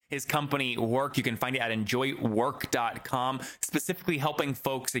his company Work. You can find it at enjoywork.com, specifically helping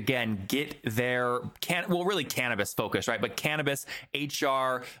folks, again, get their, really cannabis focused, right? But cannabis,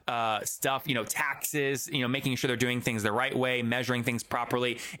 HR stuff, taxes, making sure they're doing things the right way, measuring things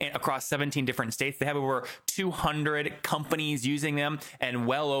properly, and across 17 different states. They have over 200 companies using them and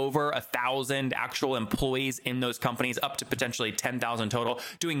well over 1,000 actual employees in those companies, up to potentially 10,000 total,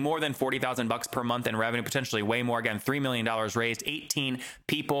 doing more than $40,000 per month in revenue, potentially way more. Again, $3 million raised, 18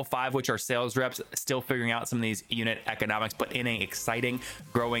 people, 5 which are sales reps, still figuring out some of these unit economics, but in an exciting,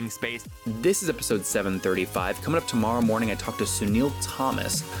 growing space. This is episode 735. Coming up tomorrow morning, I talked to Sunil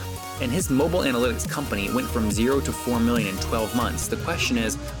Thomas, and his mobile analytics company went from 0 to 4 million in 12 months. The question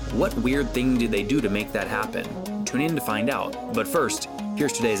is, what weird thing did they do to make that happen? Tune in to find out. But first,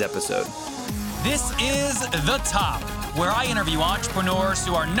 here's today's episode. This is The Top, where I interview entrepreneurs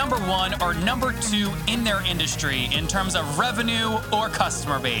who are number 1 or number 2 in their industry in terms of revenue or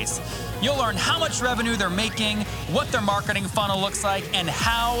customer base. You'll learn how much revenue they're making, what their marketing funnel looks like, and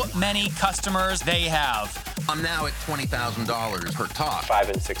how many customers they have. I'm now at $20,000 per top. 5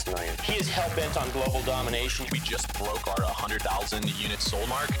 and 6 million. He is hell-bent on global domination. We just broke our 100,000 units sold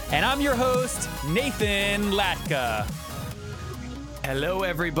mark. And I'm your host, Nathan Latka. Hello,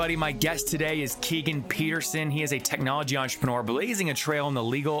 everybody. My guest today is Keegan Peterson. He is a technology entrepreneur blazing a trail in the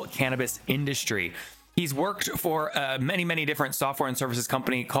legal cannabis industry. He's worked for many different software and services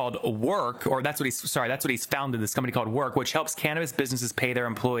company called Work, or that's what he's founded, this company called Work, which helps cannabis businesses pay their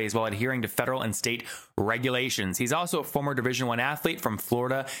employees while adhering to federal and state regulations. He's also a former Division I athlete from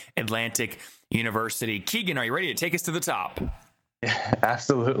Florida Atlantic University. Keegan, are you ready to take us to the top?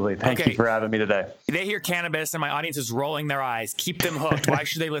 Absolutely. Thank you for having me today. They hear cannabis and my audience is rolling their eyes. Keep them hooked. Why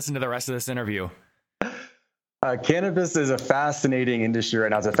should they listen to the rest of this interview? Cannabis is a fascinating industry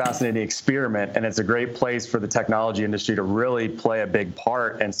right now. It's a fascinating experiment, and it's a great place for the technology industry to really play a big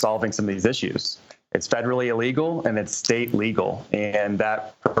part in solving some of these issues. It's federally illegal and it's state legal, and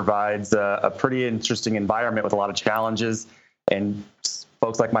that provides a pretty interesting environment with a lot of challenges, and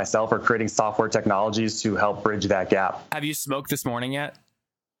folks like myself are creating software technologies to help bridge that gap. Have you smoked this morning yet?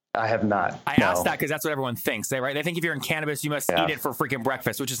 I have not. I asked that because that's what everyone thinks, right? They think if you're in cannabis, you must eat it for freaking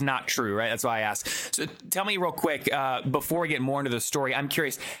breakfast, which is not true, right? That's why I asked. So tell me real quick, before we get more into the story, I'm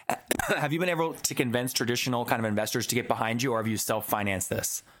curious, have you been able to convince traditional kind of investors to get behind you, or have you self-financed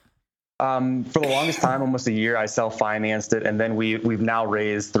this? For the longest time, almost a year, I self-financed it, and then we've now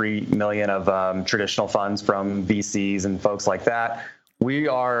raised $3 million of traditional funds from VCs and folks like that. We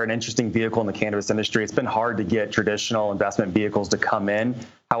are an interesting vehicle in the cannabis industry. It's been hard to get traditional investment vehicles to come in.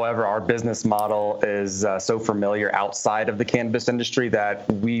 However, our business model is so familiar outside of the cannabis industry that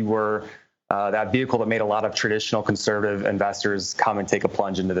we were that vehicle that made a lot of traditional conservative investors come and take a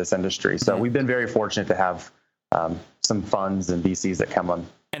plunge into this industry. So we've been very fortunate to have some funds and VCs that come on.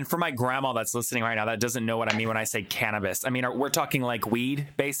 And for my grandma that's listening right now that doesn't know what I mean when I say cannabis, I mean, we're talking like weed,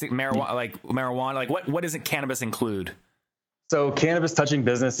 basic marijuana, like what does cannabis include? So cannabis touching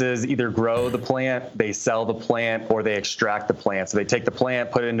businesses either grow the plant, they sell the plant, or they extract the plant. So they take the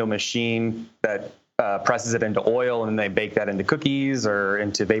plant, put it into a machine that presses it into oil, and then they bake that into cookies or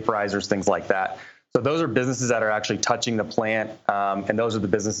into vaporizers, things like that. So those are businesses that are actually touching the plant, and those are the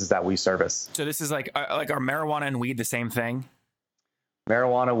businesses that we service. So this is like are marijuana and weed the same thing?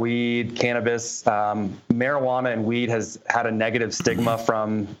 Marijuana, weed, cannabis. Marijuana and weed has had a negative stigma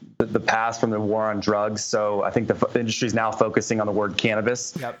from the past, from the war on drugs. So I think the industry is now focusing on the word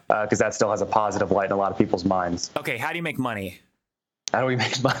cannabis because that still has a positive light in a lot of people's minds. Okay, how do you make money? How do we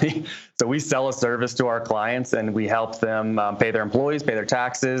make money? So we sell a service to our clients, and we help them pay their employees, pay their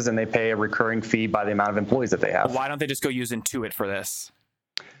taxes, and they pay a recurring fee by the amount of employees that they have. Why don't they just go use Intuit for this?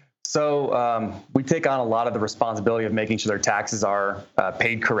 So we take on a lot of the responsibility of making sure their taxes are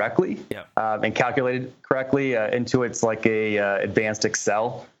paid correctly and calculated correctly. Intuit's like a advanced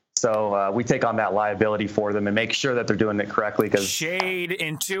Excel. So we take on that liability for them and make sure that they're doing it correctly. Because shade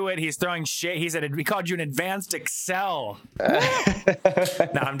Intuit, he's throwing shade. He said we called you an advanced Excel.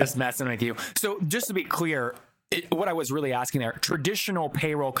 No, I'm just messing with you. So just to be clear, what I was really asking there, traditional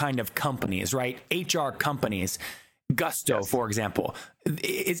payroll kind of companies, right? HR companies. Gusto, for example,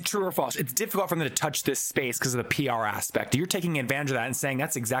 it's true or false? It's difficult for them to touch this space because of the PR aspect. You're taking advantage of that and saying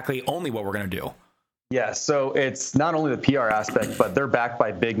that's exactly only what we're going to do. Yeah, so it's not only the PR aspect, but they're backed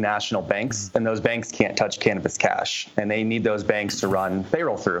by big national banks, and those banks can't touch cannabis cash, and they need those banks to run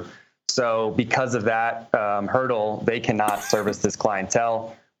payroll through. So because of that hurdle, they cannot service this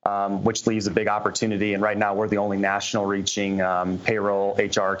clientele, which leaves a big opportunity. And right now, we're the only national reaching payroll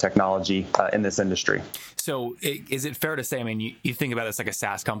HR technology in this industry. So is it fair to say, I mean, you think about this like a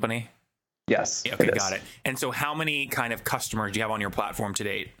SaaS company? Yes. Okay, got it. And so how many kind of customers do you have on your platform to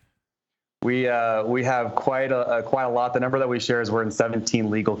date? We have quite a lot. The number that we share is we're in 17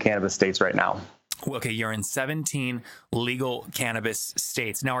 legal cannabis states right now. Okay, you're in 17 legal cannabis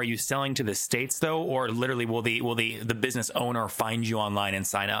states. Now, are you selling to the states though, or literally will the business owner find you online and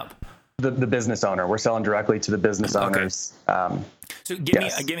sign up? The business owner. We're selling directly to the business owners. So give me.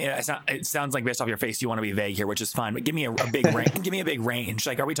 It sounds like based off your face, you want to be vague here, which is fine. But give me a big range. Give me a big range.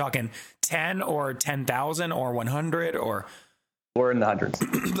 Like, are we talking 10 or 10,000 or 100 or? We're in the hundreds.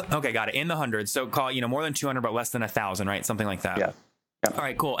 Okay, got it. In the hundreds. So call more than 200, but less than 1,000, right? Something like that. Yeah. All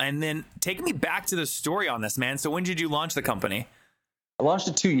right, cool. And then take me back to the story on this, man. So when did you launch the company? I launched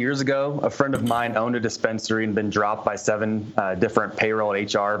it 2 years ago. A friend of mine owned a dispensary and been dropped by 7 different payroll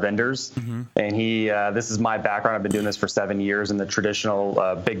HR vendors. Mm-hmm. And this is my background. I've been doing this for 7 years in the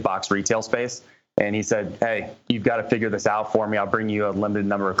traditional big box retail space. And he said, hey, you've got to figure this out for me. I'll bring you a limited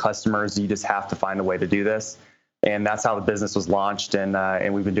number of customers. You just have to find a way to do this. And that's how the business was launched.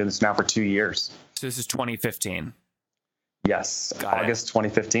 And we've been doing this now for 2 years. So this is 2015. Yes, August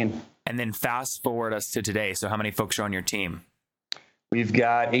 2015. And then fast forward us to today. So how many folks are on your team? We've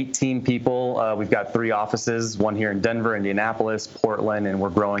got 18 people. We've got 3 offices, one here in Denver, Indianapolis, Portland, and we're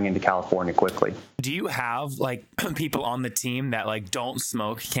growing into California quickly. Do you have like people on the team that like don't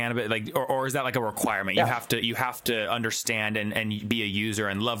smoke cannabis, like, or is that like a requirement? Yeah. You have to understand and be a user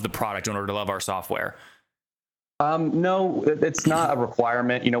and love the product in order to love our software. No, it's not a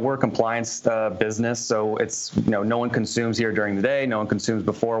requirement. We're a compliance business, so it's, no one consumes here during the day. No one consumes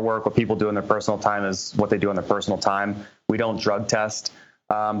before work. What people do in their personal time is what they do in their personal time. We don't drug test,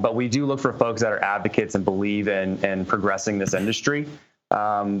 but we do look for folks that are advocates and believe in progressing this industry.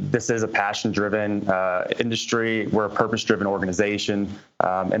 This is a passion-driven industry. We're a purpose-driven organization,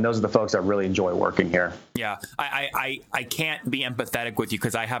 and those are the folks that really enjoy working here. Yeah, I can't be empathetic with you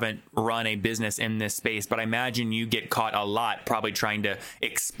because I haven't run a business in this space, but I imagine you get caught a lot probably trying to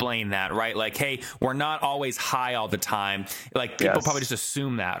explain that, right? Like, hey, we're not always high all the time. Like, people probably just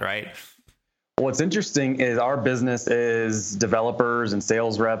assume that, right? What's interesting is our business is developers and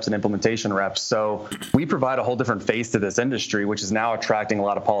sales reps and implementation reps. So we provide a whole different face to this industry, which is now attracting a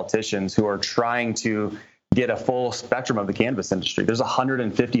lot of politicians who are trying to get a full spectrum of the cannabis industry. There's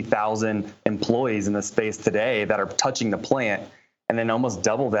 150,000 employees in this space today that are touching the plant, and then almost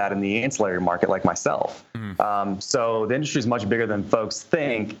double that in the ancillary market like myself. So the industry is much bigger than folks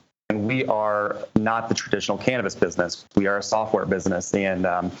think. And we are not the traditional cannabis business. We are a software business. And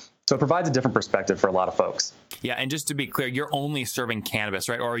so it provides a different perspective for a lot of folks. Yeah. And just to be clear, you're only serving cannabis,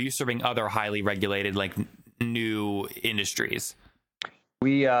 right? Or are you serving other highly regulated, like new industries?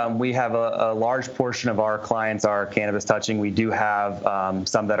 We have a large portion of our clients are cannabis touching. We do have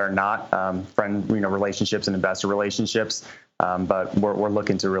some that are not, relationships and investor relationships. But we're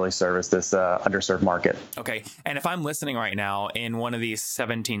looking to really service this underserved market. Okay. And if I'm listening right now in one of these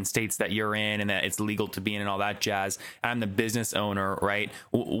 17 states that you're in and that it's legal to be in and all that jazz, and I'm the business owner, right?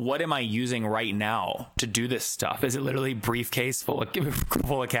 What am I using right now to do this stuff? Is it literally briefcase full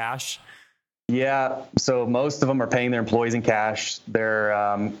of cash? Yeah. So most of them are paying their employees in cash.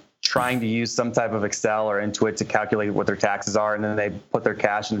 They're trying to use some type of Excel or Intuit to calculate what their taxes are, and then they put their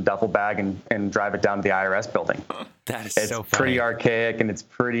cash in a duffel bag and drive it down to the IRS building. That is so funny. It's pretty archaic and it's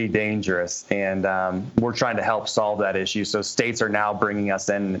pretty dangerous, and we're trying to help solve that issue. So states are now bringing us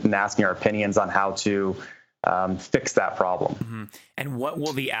in and asking our opinions on how to fix that problem. Mm-hmm. And what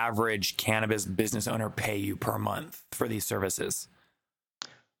will the average cannabis business owner pay you per month for these services?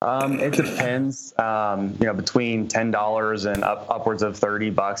 It depends, between $10 and upwards of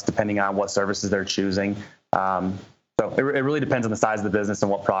 $30, depending on what services they're choosing. So it really depends on the size of the business and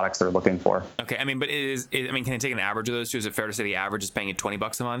what products they're looking for. Okay. Can I take an average of those two? Is it fair to say the average is paying you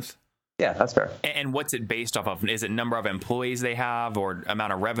 $20 a month? Yeah, that's fair. And what's it based off of? Is it number of employees they have or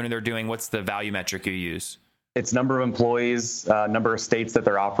amount of revenue they're doing? What's the value metric you use? It's number of employees, number of states that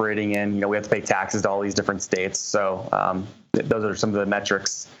they're operating in. We have to pay taxes to all these different states. So those are some of the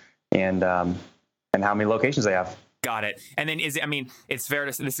metrics and how many locations they have. Got it. And then it's fair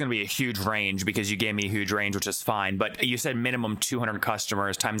to say this is going to be a huge range because you gave me a huge range, which is fine. But you said minimum 200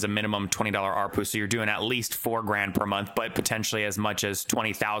 customers times a minimum $20 ARPU. So you're doing at least $4,000 per month, but potentially as much as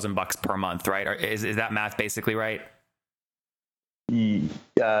 $20,000 per month, right? Is that math basically right?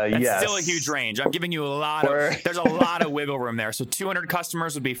 That's yes. Still a huge range. I'm giving you there's a lot of wiggle room there. So 200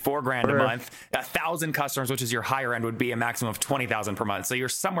 customers would be $4,000 a month. 1,000 customers, which is your higher end, would be a maximum of $20,000 per month. So you're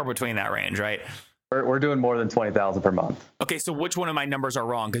somewhere between that range, right? We're doing more than $20,000 per month. Okay, so which one of my numbers are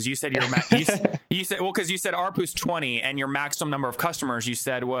wrong? Because you said you said ARPU's 20 and your maximum number of customers you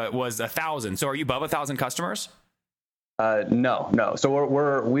said was 1,000. So are you above 1,000 customers? No.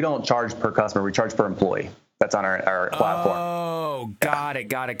 So we don't charge per customer. We charge per employee. that's on our platform. Oh, got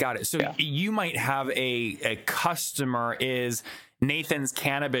it. So you might have a customer is Nathan's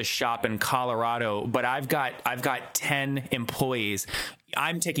Cannabis Shop in Colorado, but I've got 10 employees.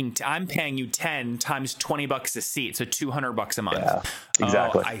 I'm paying you 10 times $20 a seat, so $200 a month. Yeah,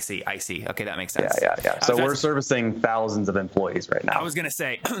 exactly. Oh, I see. Okay, that makes sense. Yeah. So we're servicing thousands of employees right now. I was gonna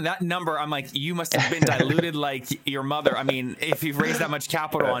say that number. I'm like, you must have been diluted like your mother. I mean, if you've raised that much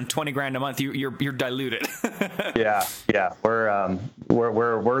capital on $20,000 a month, you're diluted. Yeah.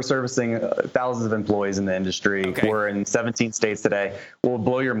 We're servicing thousands of employees in the industry. Okay. We're in 17 states today. What will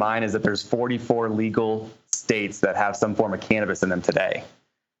blow your mind is that there's 44 legal states that have some form of cannabis in them today.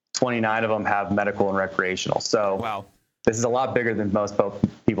 29 of them have medical and recreational. So wow, this is a lot bigger than most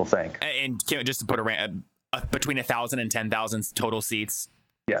people think. And just to put between 1,000 and 10,000 total seats.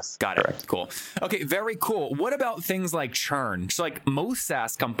 Yes. Got it. Correct. Cool. Okay. Very cool. What about things like churn? So like most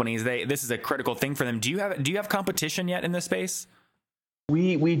SaaS companies, this is a critical thing for them. Do you have competition yet in this space?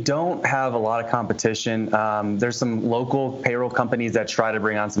 We don't have a lot of competition. There's some local payroll companies that try to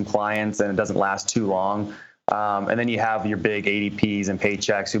bring on some clients and it doesn't last too long. And then you have your big ADPs and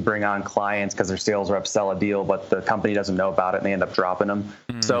Paychecks who bring on clients because their sales reps sell a deal, but the company doesn't know about it and they end up dropping them.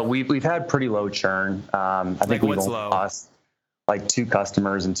 So we've had pretty low churn. I think we've only lost like 2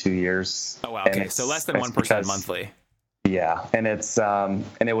 customers in 2 years. Oh, wow. Okay. So less than 1% monthly. Yeah. And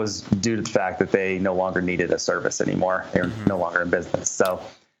it was due to the fact that they no longer needed a service anymore. They're no longer in business. So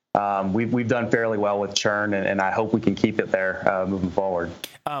we've done fairly well with churn and I hope we can keep it there moving forward.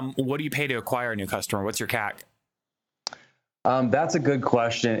 What do you pay to acquire a new customer? What's your CAC? That's a good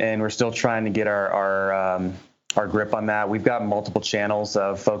question. And we're still trying to get our grip on that. We've got multiple channels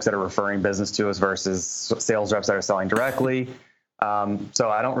of folks that are referring business to us versus sales reps that are selling directly. So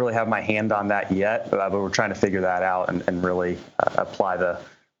I don't really have my hand on that yet, but we're trying to figure that out and really apply the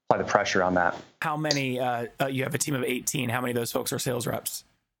pressure on that. How many, you have a team of 18. How many of those folks are sales reps?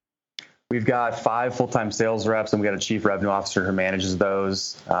 We've got 5 full-time sales reps and we got a chief revenue officer who manages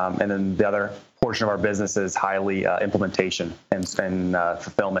those. And then the other portion of our business is highly implementation and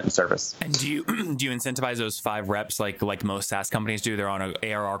fulfillment and service. And do you incentivize those 5 reps like most SaaS companies do? They're on an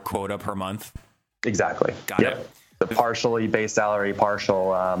ARR quota per month. Exactly. Got it. The partially base salary,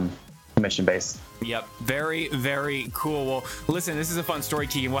 partial commission based. Yep. Very, very cool. Well, listen, this is a fun story,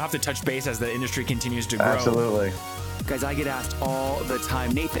 Keegan. We'll have to touch base as the industry continues to grow. Absolutely. Guys, I get asked all the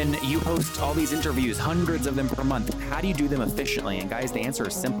time, Nathan, you host all these interviews, hundreds of them per month. How do you do them efficiently? And guys, the answer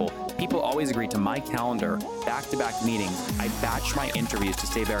is simple. People always agree to my calendar, back-to-back meetings. I batch my interviews to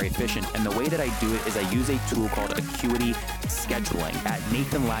stay very efficient. And the way that I do it is I use a tool called Acuity Scheduling at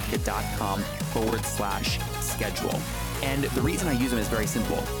nathanlatka.com/schedule. And the reason I use them is very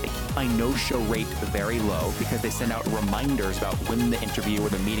simple. They keep my no-show rate very low because they send out reminders about when the interview or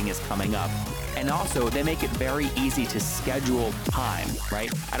the meeting is coming up. And also, they make it very easy to schedule time,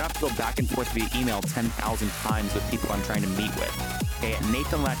 right? I don't have to go back and forth via email 10,000 times with people I'm trying to meet with. Okay, at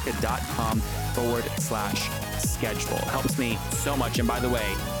nathanlatka.com/schedule. It helps me so much. And by the way,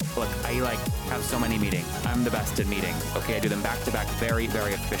 look, I have so many meetings. I'm the best at meetings. Okay, I do them back to back, very,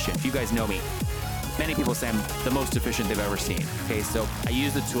 very efficient. If you guys know me, many people say I'm the most efficient they've ever seen. Okay, so I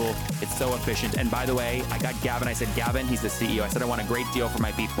use the tool. It's so efficient. And by the way, I got Gavin. I said, Gavin, he's the CEO. I said, I want a great deal for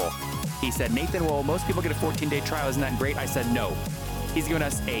my people. He said, Nathan, well, most people get a 14-day trial. Isn't that great? I said, no. He's given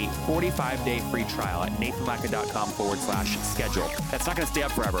us a 45-day free trial at nathanlatka.com/schedule. That's not going to stay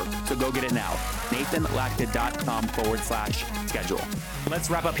up forever, so go get it now. nathanlatka.com/schedule. Let's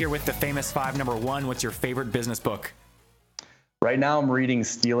wrap up here with the famous 5. Number 1, what's your favorite business book? Right now I'm reading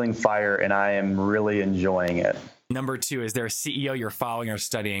Stealing Fire and I am really enjoying it. Number 2, is there a CEO you're following or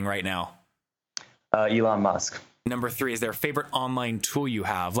studying right now? Elon Musk. Number 3, is there a favorite online tool you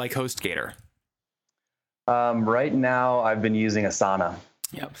have, like HostGator? Right now I've been using Asana.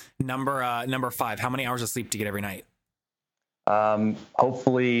 Yep. Number 5, how many hours of sleep do you get every night?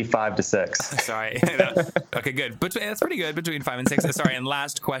 Hopefully 5 to 6. Sorry. Okay, good. But that's pretty good, between 5 and 6. Sorry. And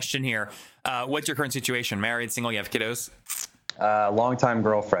last question here. What's your current situation? Married, single, you have kiddos? Longtime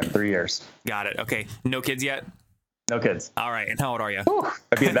girlfriend, 3 years. Got it. Okay. No kids yet? No kids. All right. And how old are you? Whew,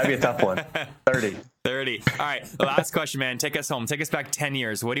 that'd be a tough one. 30. 30. All right. Last question, man. Take us home. Take us back 10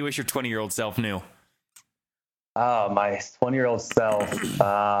 years. What do you wish your 20-year-old self knew? My 20-year-old self.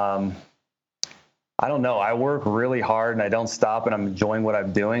 I don't know. I work really hard and I don't stop and I'm enjoying what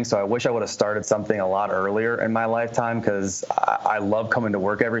I'm doing. So I wish I would have started something a lot earlier in my lifetime because I love coming to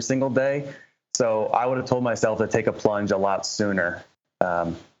work every single day. So I would have told myself to take a plunge a lot sooner.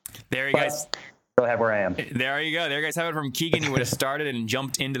 There you guys. Go ahead where I am. There you go. There you guys have it from Keegan. He would have started and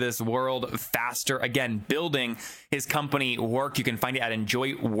jumped into this world faster. Again, building his company Work. You can find it at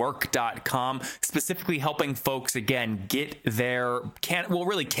enjoywork.com, specifically helping folks, again, get their,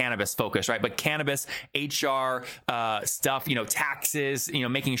 really cannabis focused, right? But cannabis, HR stuff, taxes,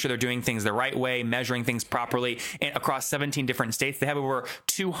 making sure they're doing things the right way, measuring things properly, and across 17 different states. They have over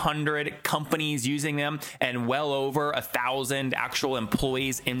 200 companies using them and well over 1,000 actual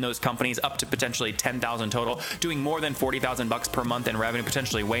employees in those companies, up to potentially 10,000 total, doing more than $40,000 per month in revenue,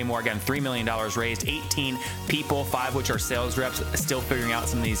 potentially way more. Again, $3 million raised, 18 people, 5 which are sales reps, still figuring out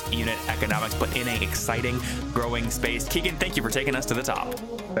some of these unit economics, but in an exciting, growing space. Keegan, thank you for taking us to the top.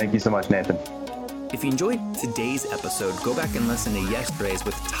 Thank you so much, Nathan. If you enjoyed today's episode, go back and listen to yesterday's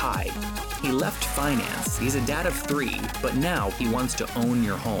with Ty. He left finance. He's a dad of 3, but now he wants to own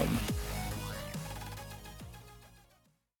your home.